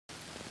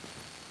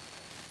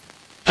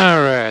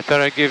thought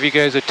I'd give you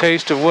guys a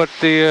taste of what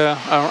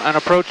an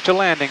approach to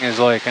landing is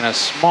like in a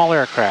small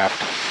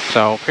aircraft.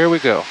 So here we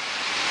go.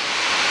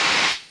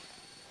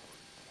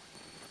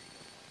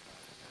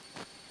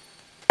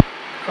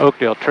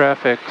 Oakdale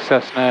traffic,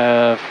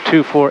 Cessna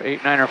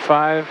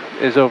 24895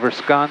 is over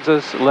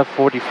Sconzas, left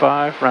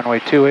 45, runway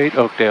 28,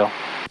 Oakdale.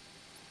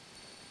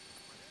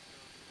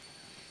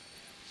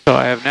 So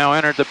I have now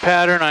entered the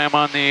pattern. I am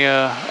on the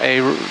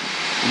a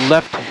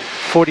left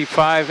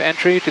 45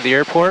 entry to the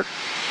airport,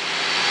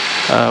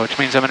 which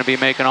means I'm going to be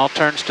making all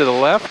turns to the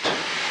left.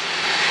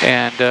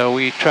 And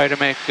we try to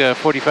make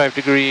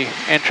 45-degree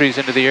entries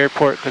into the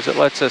airport because it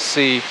lets us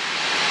see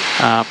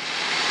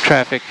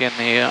traffic in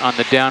on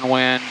the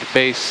downwind,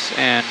 base,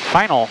 and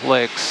final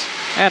legs,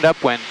 and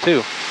upwind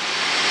too.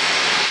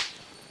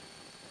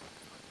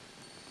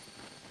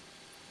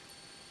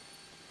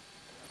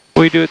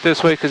 We do it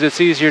this way because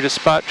it's easier to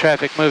spot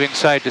traffic moving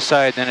side to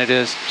side than it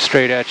is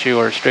straight at you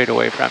or straight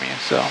away from you.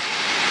 So.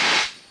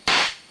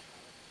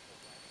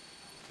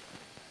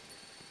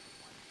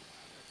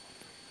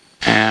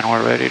 And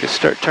we're ready to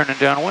start turning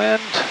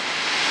downwind.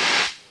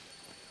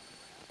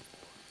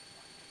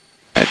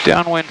 A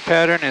downwind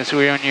pattern is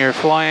when you're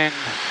flying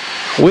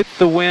with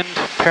the wind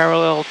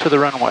parallel to the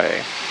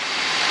runway.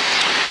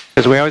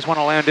 Because we always want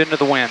to land into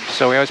the wind,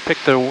 so we always pick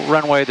the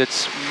runway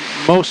that's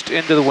most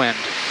into the wind.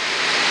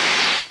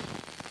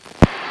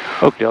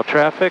 Oakdale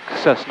traffic,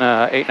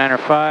 Cessna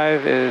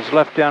 8905 is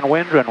left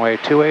downwind, runway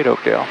 28,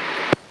 Oakdale.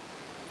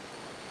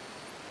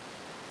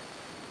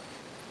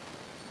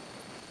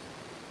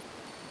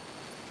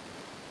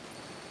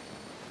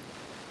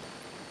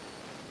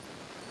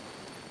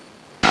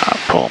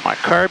 Pull my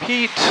carb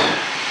heat,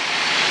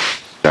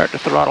 start to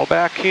throttle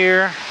back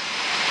here.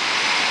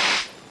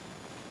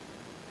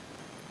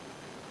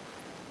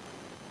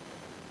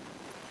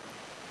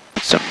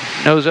 Some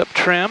nose up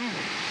trim.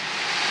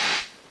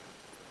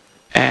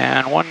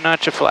 And 1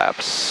 notch of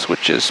flaps,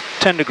 which is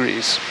 10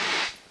 degrees.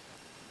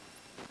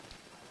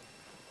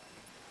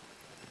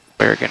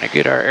 We're going to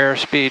get our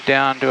airspeed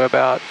down to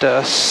about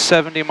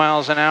 70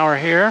 miles an hour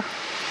here.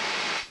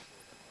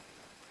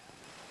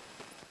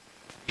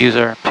 Use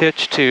our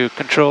pitch to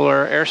control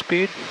our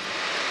airspeed.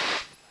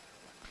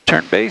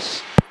 Turn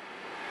base.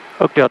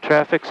 Oakdale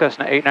traffic,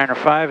 Cessna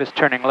 8905 is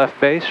turning left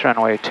base,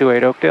 runway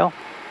 28 Oakdale.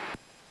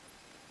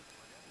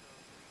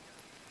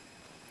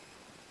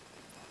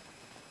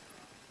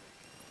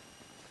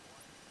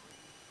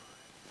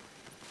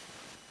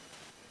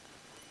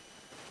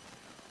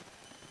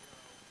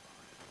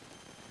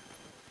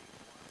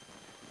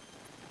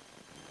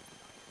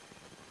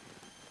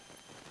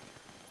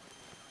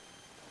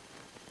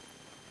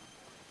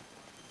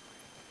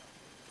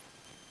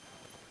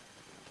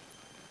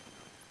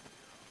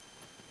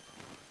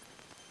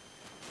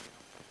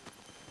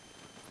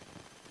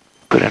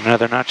 Put in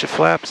another notch of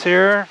flaps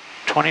here,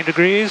 20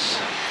 degrees.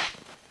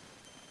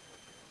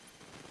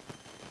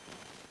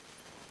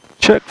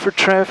 Check for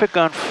traffic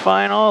on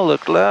final,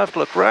 look left,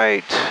 look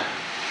right.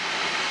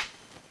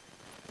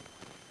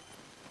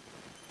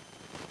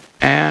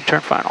 And turn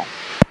final.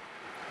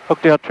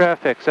 Oakdale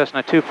traffic,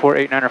 Cessna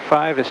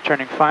 24895 is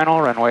turning final,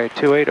 runway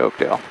 28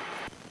 Oakdale.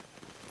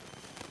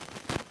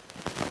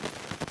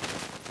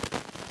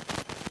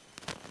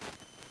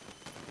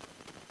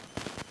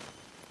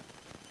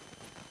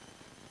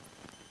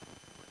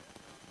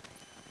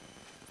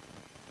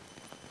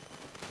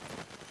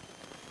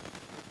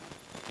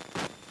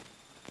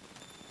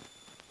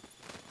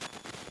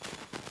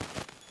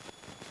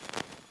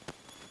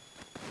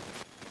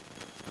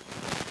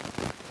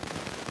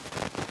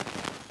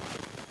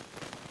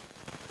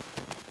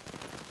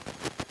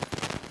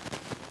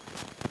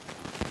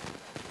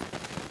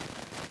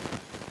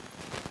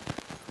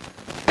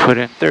 Put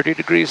in 30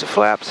 degrees of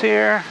flaps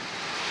here.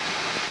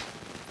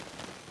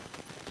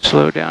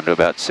 Slow down to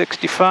about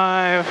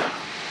 65.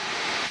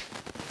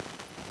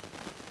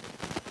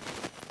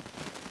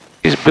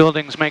 These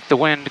buildings make the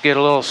wind get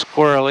a little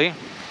squirrely.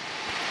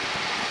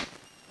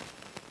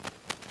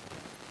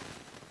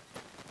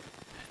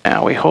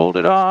 Now we hold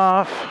it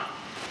off.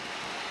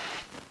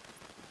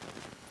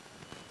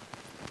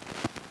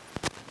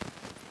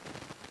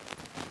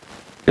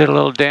 Did a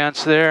little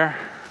dance there.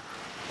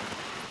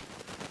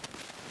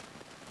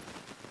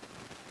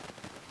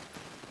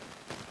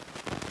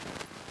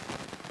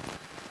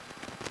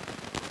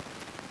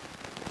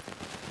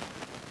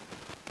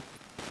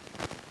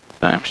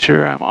 I'm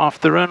sure I'm off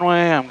the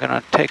runway. I'm going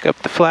to take up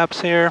the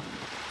flaps here.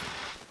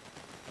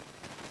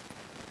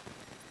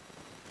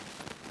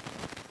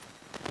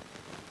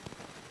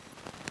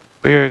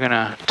 We're going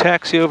to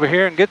taxi over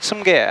here and get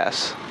some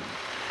gas.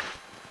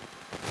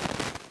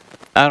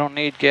 I don't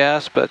need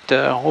gas, but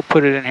we'll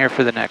put it in here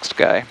for the next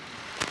guy.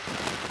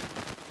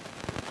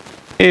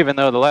 Even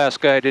though the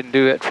last guy didn't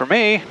do it for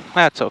me,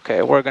 that's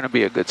okay. We're going to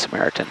be a good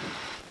Samaritan.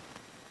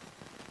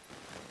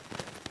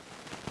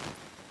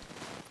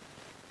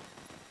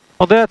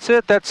 Well, that's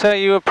it. That's how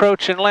you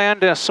approach and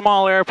land a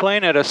small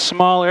airplane at a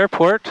small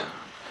airport.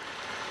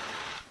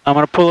 I'm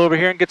going to pull over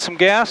here and get some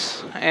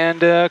gas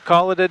and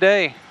call it a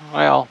day.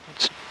 Well,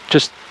 it's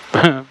just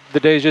The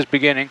day's just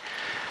beginning,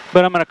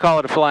 but I'm going to call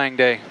it a flying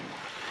day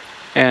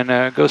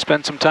and go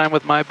spend some time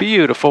with my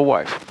beautiful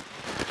wife.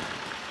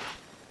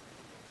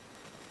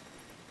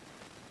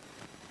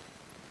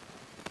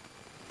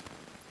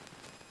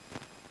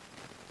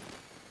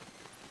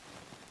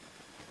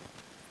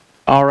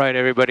 All right,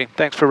 everybody.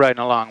 Thanks for riding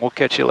along. We'll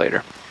catch you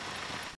later.